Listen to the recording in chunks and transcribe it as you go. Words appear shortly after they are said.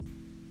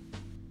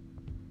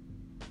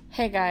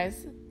Hey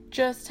guys,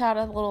 just had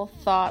a little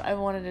thought I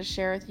wanted to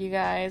share with you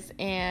guys,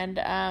 and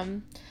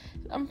I'm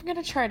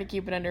going to try to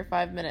keep it under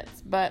 5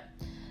 minutes, but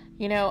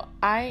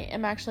I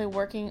am actually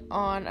working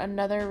on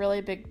another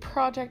really big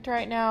project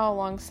right now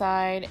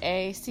alongside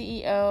a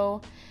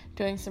CEO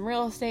doing some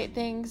real estate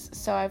things,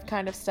 so I've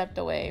kind of stepped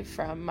away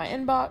from my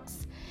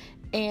inbox,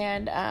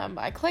 and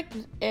I clicked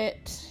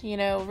it,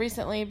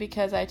 recently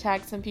because I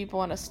tagged some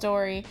people in a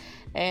story,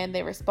 and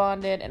they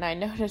responded, and I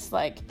noticed,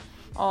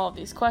 all of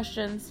these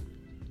questions.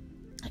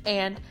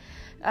 And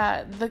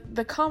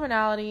the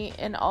commonality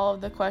in all of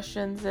the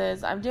questions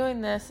is I'm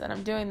doing this and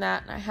I'm doing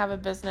that and I have a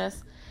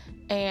business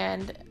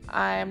and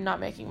I'm not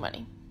making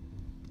money.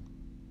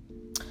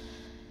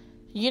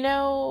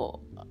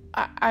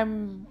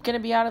 I'm going to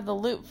be out of the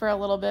loop for a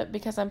little bit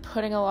because I'm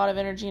putting a lot of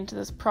energy into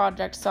this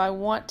project. So I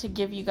want to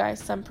give you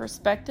guys some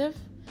perspective.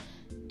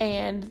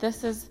 And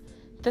this,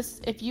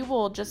 if you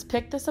will just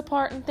pick this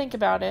apart and think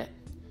about it,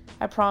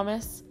 I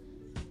promise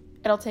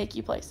it'll take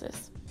you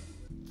places.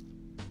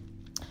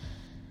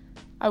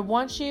 I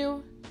want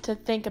you to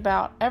think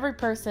about every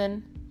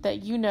person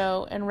that you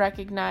know and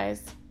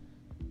recognize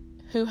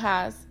who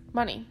has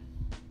money.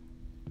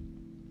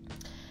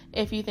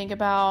 If you think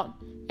about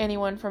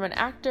anyone from an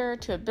actor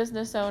to a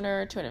business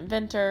owner to an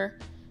inventor,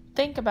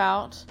 think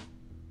about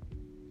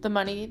the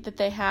money that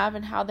they have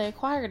and how they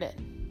acquired it.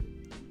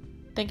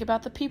 Think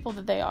about the people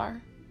that they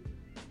are.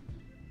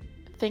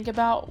 Think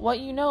about what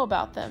you know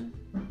about them.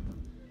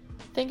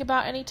 Think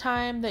about any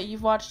time that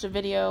you've watched a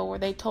video where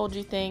they told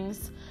you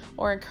things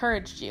or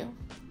encouraged you.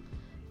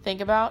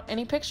 Think about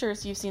any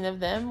pictures you've seen of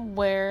them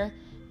where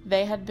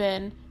they had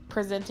been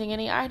presenting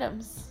any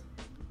items.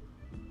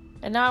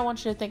 And now I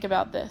want you to think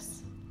about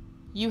this.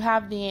 You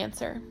have the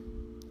answer.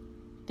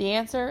 The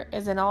answer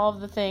is in all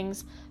of the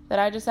things that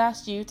I just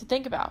asked you to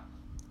think about.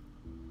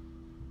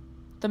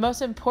 The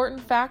most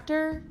important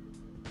factor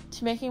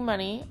to making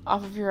money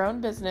off of your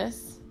own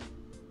business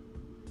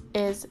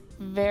is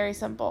very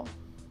simple.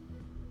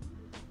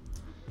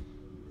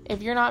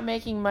 If you're not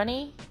making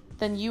money,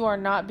 then you are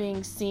not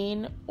being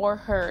seen or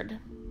heard.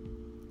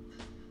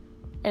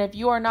 And if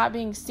you are not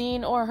being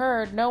seen or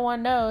heard, no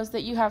one knows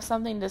that you have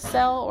something to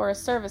sell or a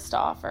service to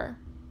offer.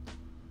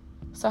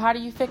 So how do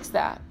you fix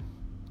that?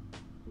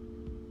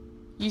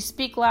 You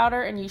speak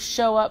louder and you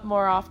show up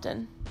more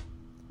often.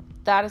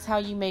 That is how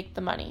you make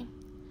the money.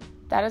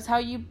 That is how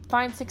you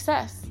find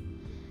success.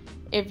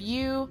 If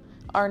you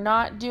are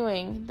not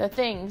doing the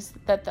things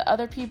that the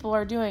other people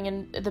are doing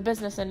in the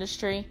business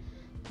industry,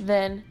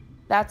 then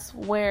that's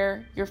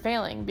where you're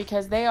failing,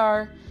 because they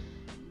are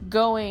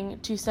going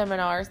to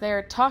seminars, they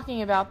are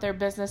talking about their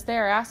business, they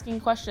are asking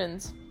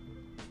questions,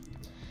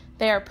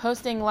 they are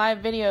posting live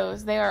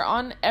videos, they are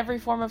on every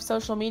form of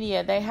social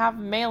media, they have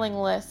mailing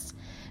lists,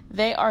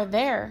 they are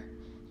there,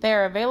 they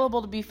are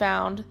available to be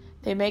found,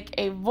 they make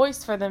a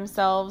voice for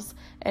themselves,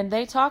 and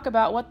they talk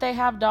about what they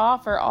have to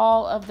offer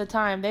all of the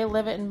time. They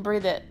live it and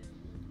breathe it.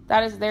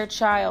 That is their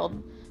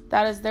child.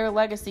 That is their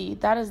legacy.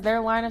 That is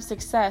their line of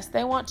success.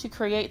 They want to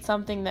create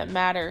something that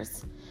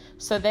matters.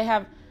 So they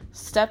have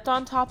stepped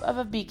on top of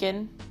a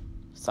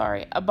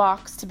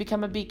box to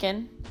become a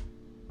beacon.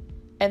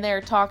 And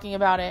they're talking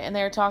about it. And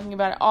they're talking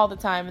about it all the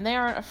time. And they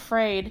aren't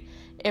afraid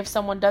if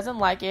someone doesn't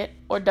like it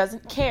or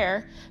doesn't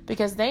care,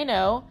 because they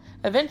know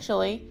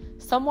eventually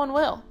someone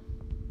will.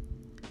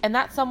 And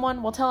that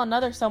someone will tell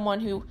another someone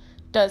who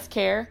does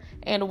care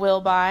and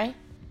will buy.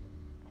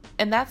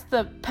 And that's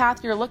the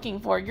path you're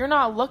looking for. You're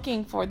not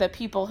looking for the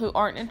people who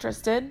aren't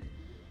interested.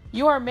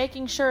 You are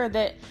making sure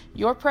that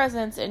your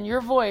presence and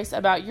your voice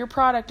about your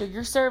product or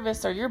your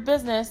service or your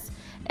business,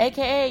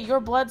 aka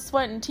your blood,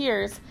 sweat, and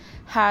tears,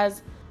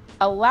 has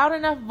a loud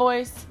enough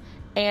voice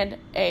and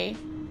a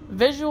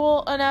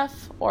visual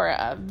enough or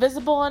a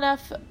visible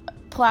enough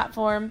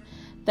platform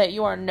that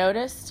you are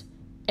noticed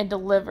and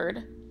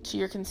delivered to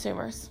your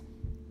consumers.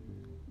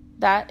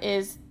 That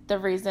is the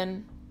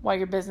reason why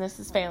your business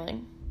is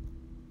failing.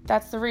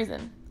 That's the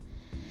reason.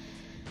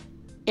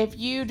 If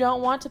you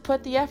don't want to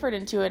put the effort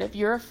into it, if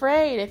you're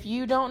afraid, if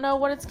you don't know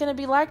what it's going to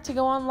be like to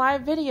go on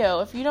live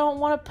video, if you don't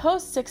want to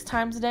post 6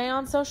 times a day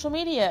on social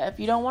media, if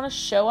you don't want to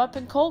show up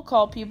and cold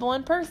call people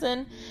in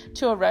person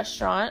to a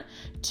restaurant,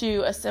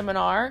 to a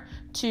seminar,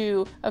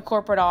 to a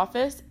corporate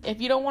office,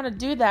 if you don't want to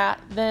do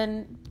that,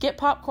 then get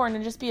popcorn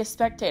and just be a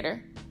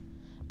spectator.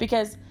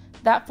 Because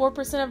that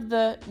 4% of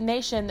the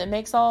nation that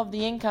makes all of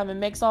the income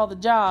and makes all the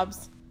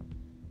jobs,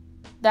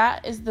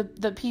 that is the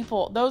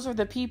people. Those are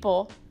the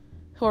people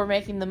who are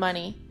making the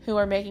money, who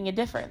are making a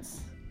difference.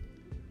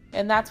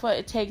 And that's what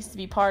it takes to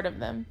be part of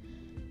them.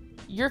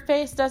 Your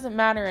face doesn't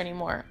matter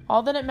anymore.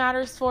 All that it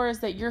matters for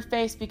is that your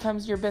face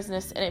becomes your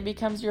business and it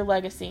becomes your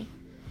legacy.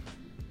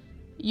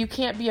 You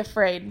can't be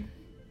afraid.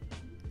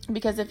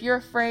 Because if you're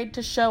afraid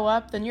to show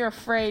up, then you're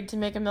afraid to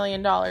make $1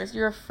 million.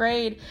 You're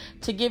afraid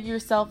to give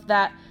yourself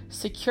that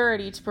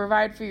security, to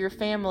provide for your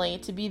family,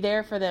 to be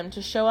there for them,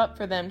 to show up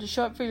for them, to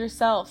show up for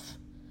yourself.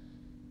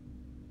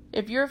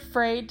 If you're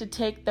afraid to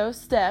take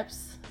those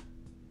steps,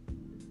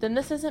 then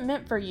this isn't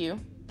meant for you.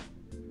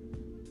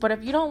 But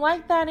if you don't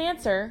like that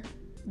answer,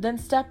 then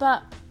step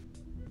up.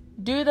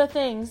 Do the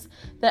things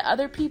that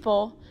other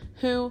people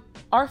who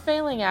are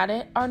failing at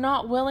it are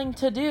not willing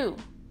to do.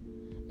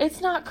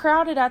 It's not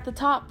crowded at the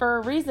top for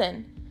a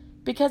reason,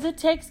 because it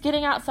takes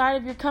getting outside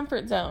of your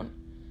comfort zone.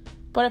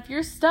 But if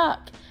you're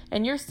stuck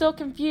and you're still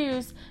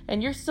confused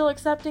and you're still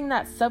accepting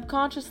that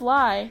subconscious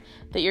lie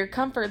that your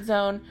comfort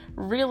zone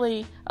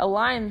really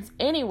aligns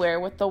anywhere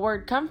with the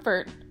word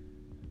comfort,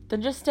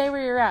 then just stay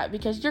where you're at,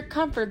 because your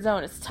comfort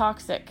zone is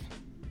toxic.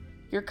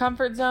 Your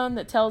comfort zone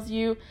that tells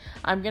you,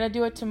 I'm going to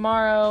do it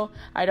tomorrow,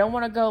 I don't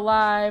want to go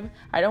live,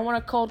 I don't want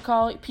to cold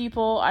call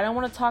people, I don't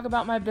want to talk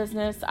about my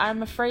business,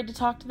 I'm afraid to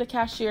talk to the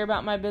cashier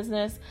about my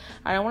business,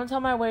 I don't want to tell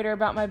my waiter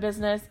about my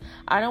business,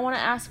 I don't want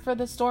to ask for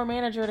the store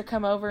manager to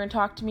come over and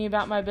talk to me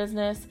about my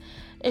business.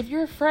 If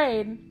you're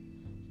afraid,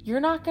 you're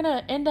not going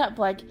to end up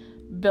like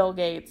Bill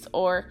Gates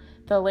or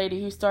the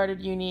lady who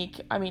started Unique.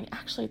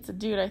 Actually it's a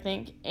dude, I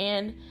think,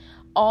 and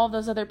all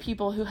those other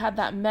people who had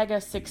that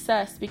mega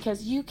success,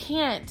 because you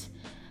can't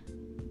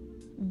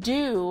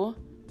do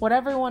what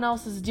everyone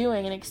else is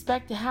doing and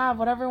expect to have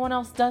what everyone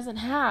else doesn't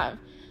have.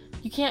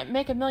 You can't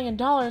make $1 million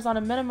on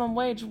a minimum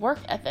wage work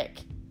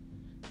ethic.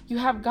 You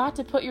have got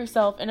to put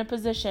yourself in a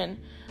position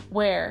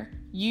where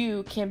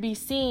you can be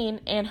seen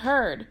and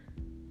heard.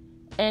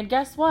 And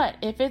guess what?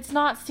 If it's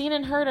not seen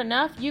and heard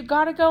enough, you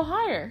got to go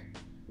higher.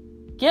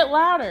 Get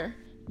louder.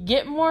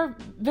 Get more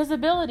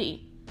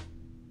visibility.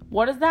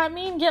 What does that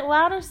mean? Get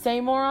louder? Say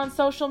more on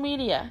social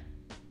media.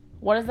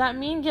 What does that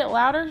mean? Get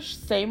louder?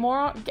 Say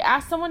more.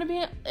 Ask someone to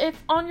be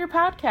on your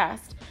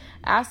podcast.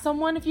 Ask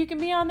someone if you can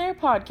be on their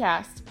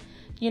podcast.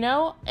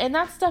 And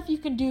that's stuff you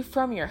can do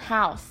from your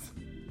house.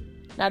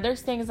 Now,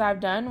 there's things I've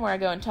done where I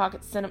go and talk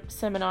at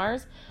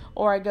seminars,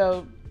 or I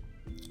go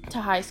to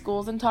high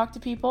schools and talk to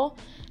people,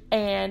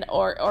 and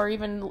or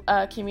even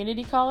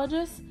community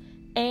colleges.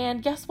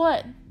 And guess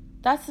what?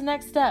 That's the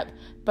next step.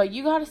 But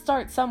you got to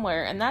start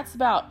somewhere, and that's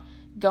about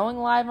going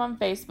live on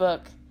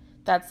Facebook.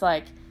 That's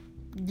like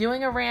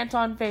doing a rant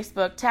on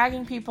Facebook,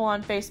 tagging people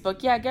on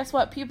Facebook. Yeah, guess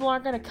what? People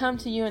aren't going to come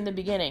to you in the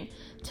beginning.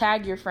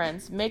 Tag your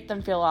friends. Make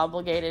them feel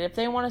obligated. If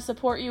they want to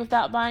support you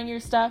without buying your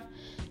stuff,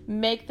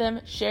 make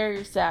them share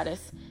your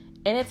status.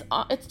 And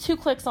it's 2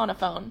 clicks on a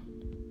phone.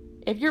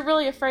 If you're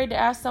really afraid to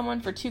ask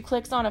someone for 2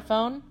 clicks on a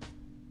phone,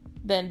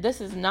 then this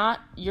is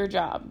not your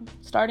job.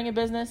 Starting a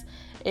business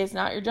is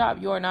not your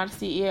job. You are not a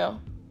CEO.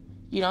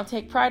 You don't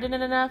take pride in it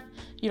enough.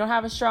 You don't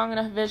have a strong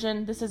enough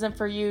vision. This isn't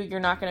for you.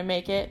 You're not going to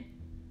make it.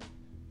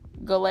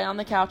 Go lay on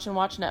the couch and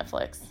watch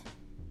Netflix.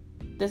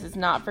 This is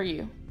not for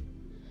you.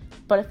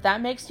 But if that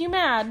makes you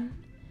mad,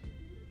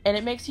 and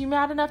it makes you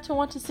mad enough to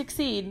want to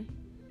succeed,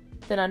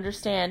 then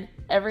understand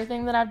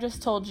everything that I've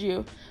just told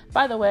you.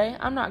 By the way,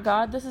 I'm not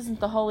God. This isn't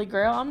the Holy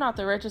Grail. I'm not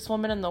the richest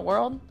woman in the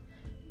world.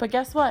 But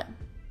guess what?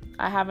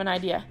 I have an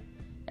idea.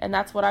 And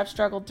that's what I've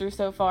struggled through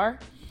so far.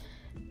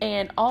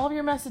 And all of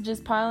your messages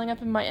piling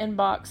up in my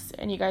inbox,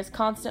 and you guys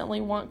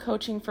constantly want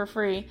coaching for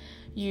free.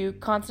 You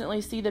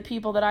constantly see the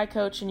people that I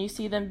coach, and you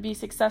see them be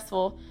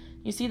successful.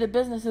 You see the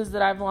businesses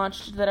that I've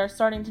launched that are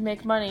starting to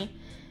make money,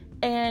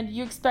 and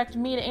you expect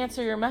me to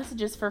answer your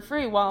messages for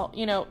free. Well,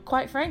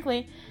 quite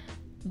frankly,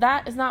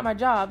 that is not my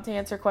job to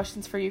answer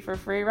questions for you for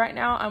free. Right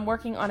now, I'm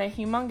working on a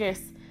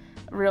humongous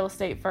real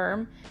estate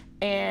firm,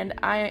 and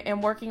I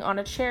am working on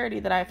a charity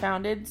that I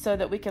founded so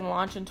that we can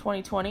launch in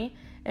 2020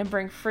 and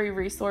bring free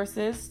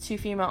resources to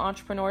female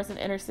entrepreneurs in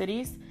inner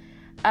cities.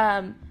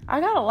 I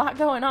got a lot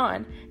going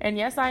on, and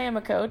yes, I am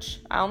a coach.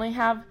 I only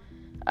have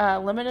a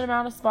limited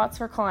amount of spots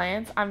for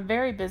clients. I'm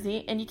very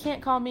busy, and you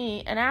can't call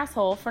me an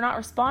asshole for not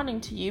responding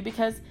to you,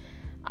 because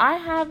I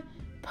have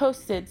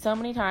posted so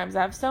many times.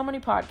 I have so many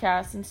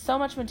podcasts and so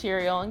much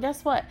material, and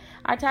guess what?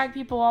 I tag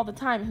people all the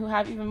time who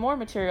have even more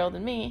material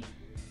than me.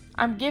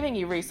 I'm giving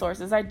you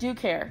resources. I do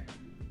care,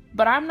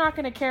 but I'm not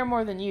going to care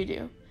more than you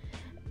do.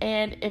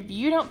 And if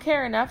you don't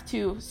care enough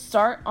to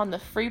start on the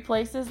free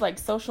places like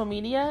social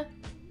media,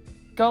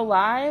 go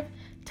live,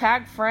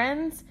 tag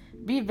friends,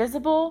 be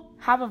visible,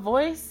 have a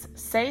voice,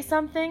 say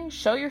something,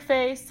 show your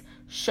face,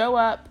 show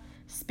up,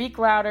 speak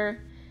louder,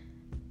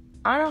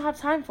 I don't have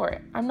time for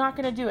it. I'm not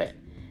going to do it.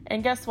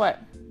 And guess what?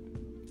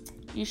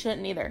 You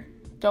shouldn't either.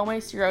 Don't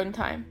waste your own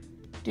time.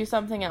 Do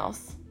something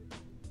else.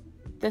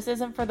 This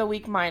isn't for the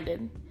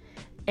weak-minded.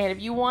 And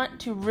if you want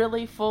to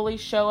really fully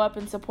show up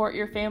and support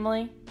your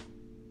family,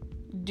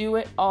 do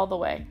it all the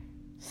way.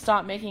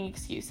 Stop making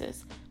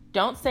excuses.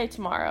 Don't say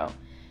tomorrow.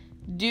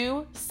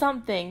 Do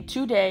something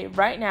today,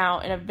 right now,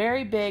 in a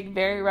very big,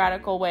 very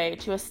radical way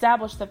to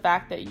establish the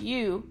fact that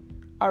you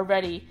are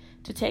ready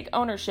to take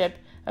ownership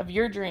of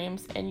your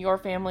dreams and your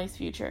family's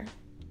future.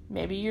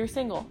 Maybe you're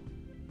single.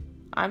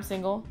 I'm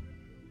single.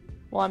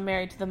 Well, I'm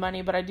married to the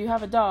money, but I do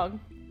have a dog.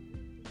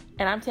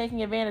 And I'm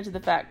taking advantage of the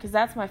fact, because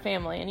that's my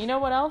family. And you know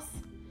what else?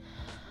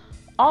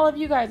 All of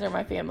you guys are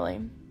my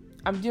family.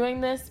 I'm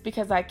doing this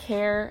because I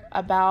care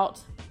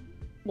about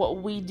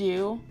what we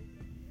do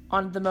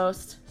on the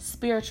most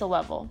spiritual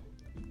level.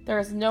 There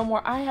is no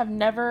more. I have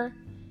never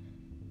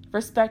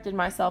respected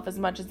myself as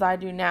much as I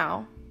do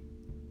now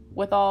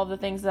with all the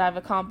things that I've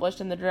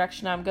accomplished and the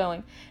direction I'm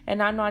going.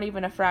 And I'm not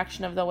even a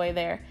fraction of the way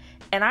there.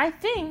 And I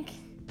think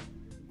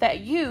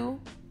that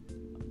you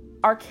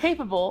are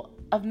capable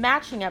of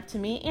matching up to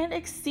me and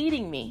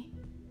exceeding me.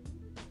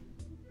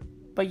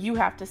 But you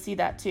have to see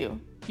that too.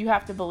 You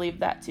have to believe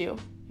that too.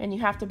 And you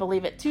have to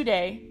believe it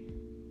today.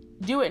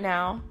 Do it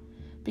now,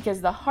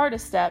 because the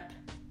hardest step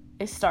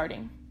is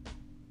starting.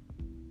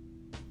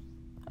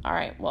 All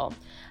right, well,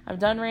 I'm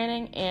done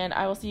ranting, and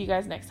I will see you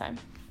guys next time.